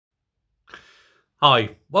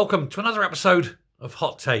Hi, welcome to another episode of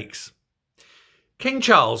Hot Takes. King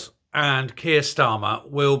Charles and Keir Starmer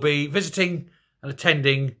will be visiting and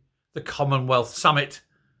attending the Commonwealth Summit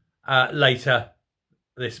later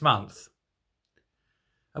this month.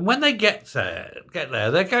 And when they get there,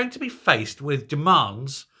 they're going to be faced with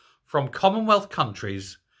demands from Commonwealth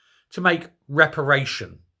countries to make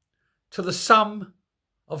reparation to the sum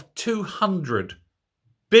of £200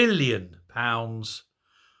 billion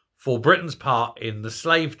for Britain's part in the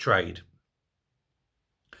slave trade.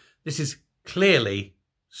 This is clearly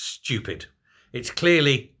stupid. It's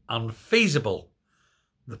clearly unfeasible.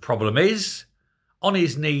 The problem is, on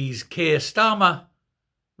his knees, Keir Starmer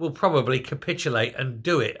will probably capitulate and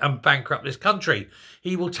do it and bankrupt this country.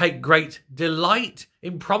 He will take great delight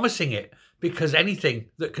in promising it because anything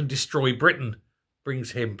that can destroy Britain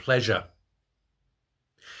brings him pleasure.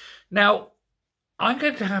 Now, I'm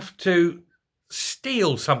going to have to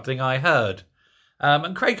steal something I heard.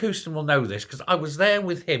 And Craig Houston will know this because I was there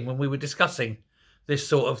with him when we were discussing this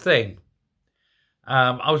sort of thing.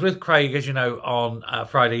 I was with Craig, as you know, on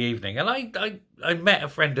Friday evening, and I met a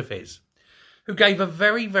friend of his who gave a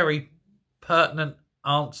very, very pertinent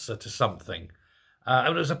answer to something.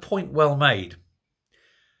 And it was a point well made.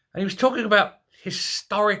 And he was talking about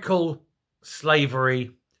historical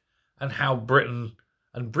slavery and how Britain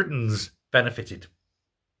and Britons benefited.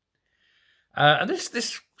 And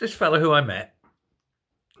this fellow who I met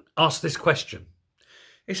asked this question.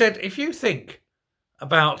 He said, if you think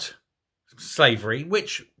about slavery,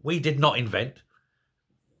 which we did not invent,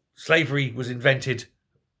 slavery was invented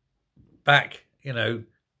back,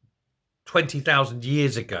 20,000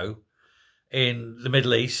 years ago in the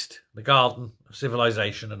Middle East, the garden of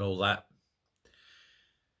civilization and all that.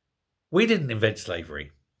 We didn't invent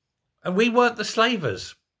slavery, and we weren't the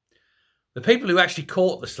slavers. The people who actually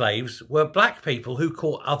caught the slaves were black people who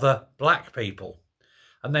caught other black people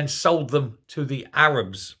and then sold them to the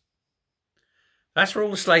Arabs. That's where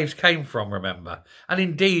all the slaves came from, remember. And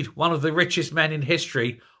indeed, one of the richest men in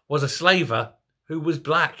history was a slaver who was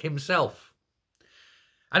black himself.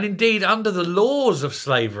 And indeed, under the laws of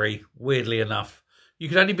slavery, weirdly enough, you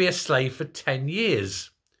could only be a slave for 10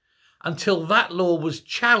 years until that law was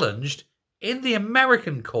challenged in the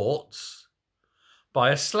American courts by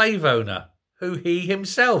a slave owner who he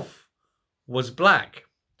himself was black.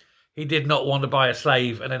 He did not want to buy a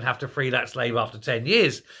slave and then have to free that slave after 10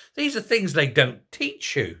 years. These are things they don't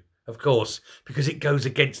teach you, of course, because it goes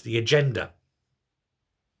against the agenda.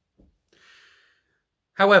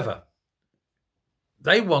 However,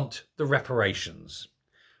 they want the reparations.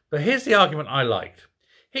 But here's the argument I liked.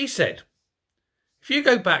 He said, if you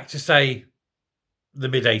go back to, say, the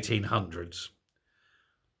mid-1800s,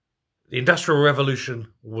 the Industrial Revolution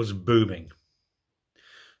was booming.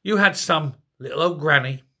 You had some little old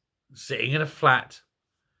granny sitting in a flat.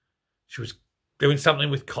 She was doing something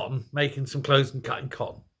with cotton, making some clothes and cutting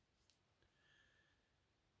cotton.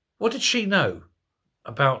 What did she know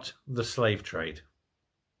about the slave trade?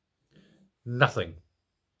 Nothing.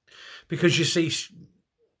 Because you see,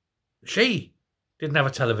 she didn't have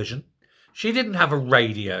a television. She didn't have a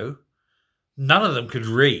radio. None of them could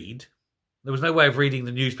read. There was no way of reading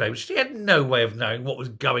the newspaper. She had no way of knowing what was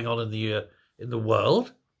going on in the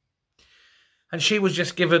world. And she was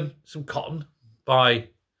just given some cotton by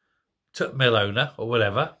Tut Mill owner or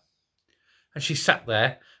whatever. And she sat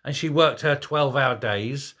there and she worked her 12-hour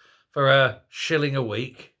days for a shilling a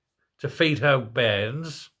week to feed her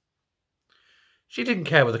bairns. She didn't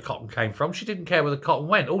care where the cotton came from. She didn't care where the cotton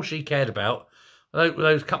went. All she cared about were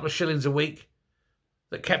those couple of shillings a week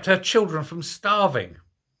that kept her children from starving.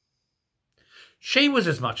 She was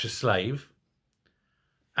as much a slave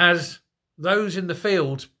as those in the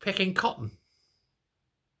fields picking cotton.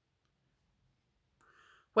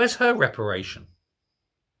 Where's her reparation?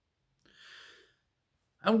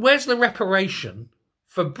 And where's the reparation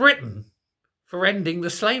for Britain for ending the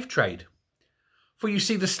slave trade? For you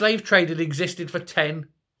see, the slave trade had existed for 10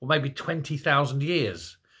 or maybe 20,000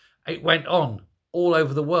 years. It went on all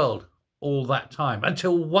over the world all that time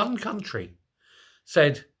until one country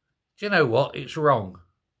said, do you know what? It's wrong.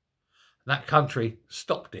 And that country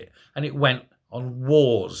stopped it. And it went on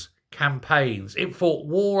wars, campaigns. It fought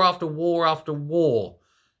war after war after war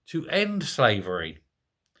to end slavery.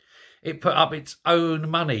 It put up its own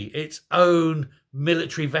money, its own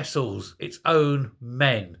military vessels, its own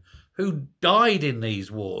men who died in these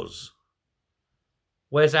wars.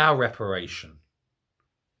 Where's our reparation?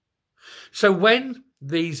 So when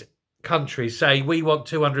these countries say, we want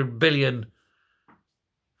 200 billion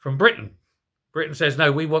from Britain, Britain says,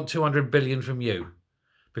 no, we want 200 billion from you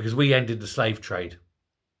because we ended the slave trade.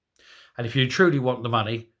 And if you truly want the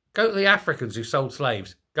money, Go to the Africans who sold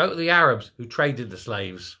slaves. Go to the Arabs who traded the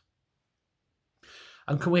slaves.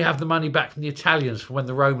 And can we have the money back from the Italians for when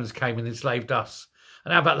the Romans came and enslaved us?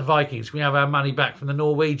 And how about the Vikings? Can we have our money back from the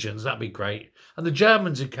Norwegians? That'd be great. And the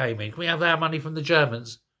Germans who came in, can we have our money from the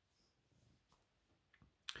Germans?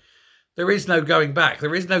 There is no going back.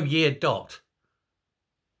 There is no year dot.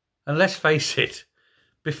 And let's face it,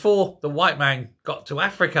 before the white man got to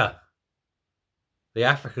Africa, the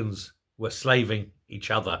Africans were slaving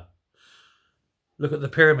each other. Look at the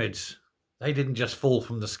pyramids. They didn't just fall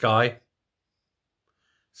from the sky.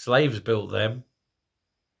 Slaves built them.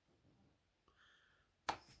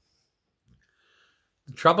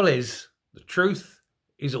 The trouble is, the truth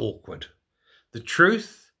is awkward. The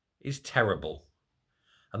truth is terrible.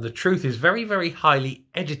 And the truth is very, very highly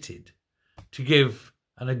edited to give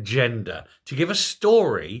an agenda, to give a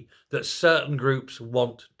story that certain groups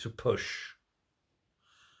want to push.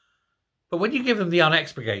 But when you give them the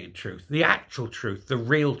unexpurgated truth, the actual truth, the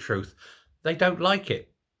real truth, they don't like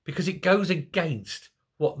it because it goes against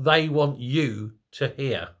what they want you to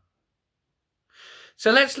hear.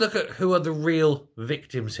 So let's look at who are the real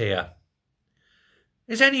victims here.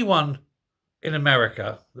 Is anyone in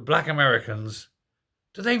America, the black Americans,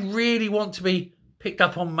 do they really want to be picked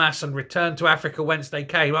up en masse and returned to Africa whence they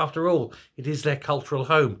came? After all, it is their cultural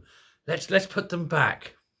home. Let's put them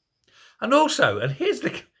back. And also, and here's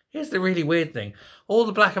the really weird thing, all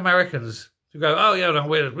the black Americans who go, oh yeah, no,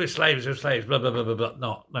 we're slaves, blah, blah, blah, blah, blah.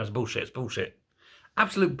 No, it's bullshit, it's bullshit.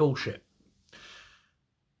 Absolute bullshit.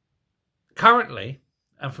 Currently,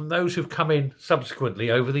 and from those who've come in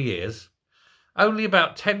subsequently over the years, only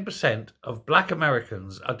about 10% of black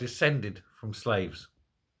Americans are descended from slaves.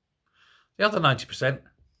 The other 90%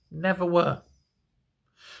 never were.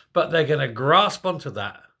 But they're going to grasp onto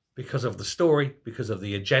that because of the story, because of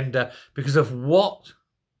the agenda, because of what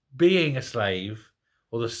being a slave,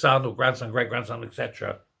 or the son or grandson, great-grandson,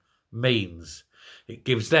 etc., means. It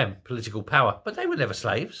gives them political power. But they were never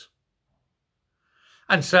slaves.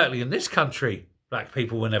 And certainly in this country, black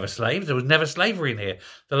people were never slaves. There was never slavery in here.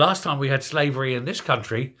 The last time we had slavery in this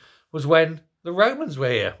country was when the Romans were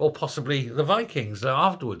here, or possibly the Vikings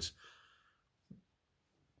afterwards.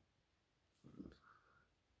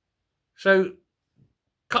 So,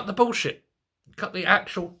 cut the bullshit. Cut the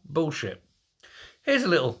actual bullshit. Here's a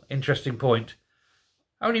little interesting point.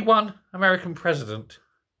 Only one American president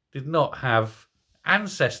did not have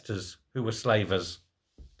ancestors who were slavers.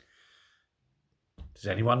 Does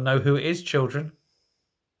anyone know who it is, children?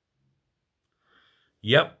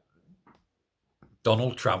 Yep.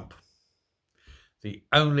 Donald Trump. The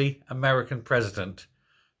only American president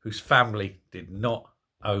whose family did not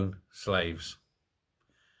own slaves.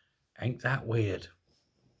 Ain't that weird?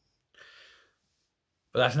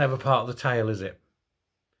 But that's never part of the tale, is it?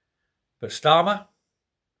 But Starmer?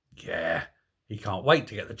 Yeah, he can't wait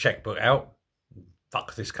to get the checkbook out.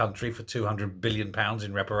 Fuck this country for £200 billion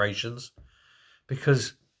in reparations.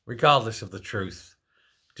 Because regardless of the truth,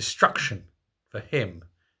 destruction for him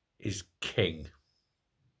is king.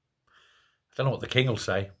 I don't know what the king will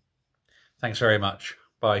say. Thanks very much.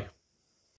 Bye.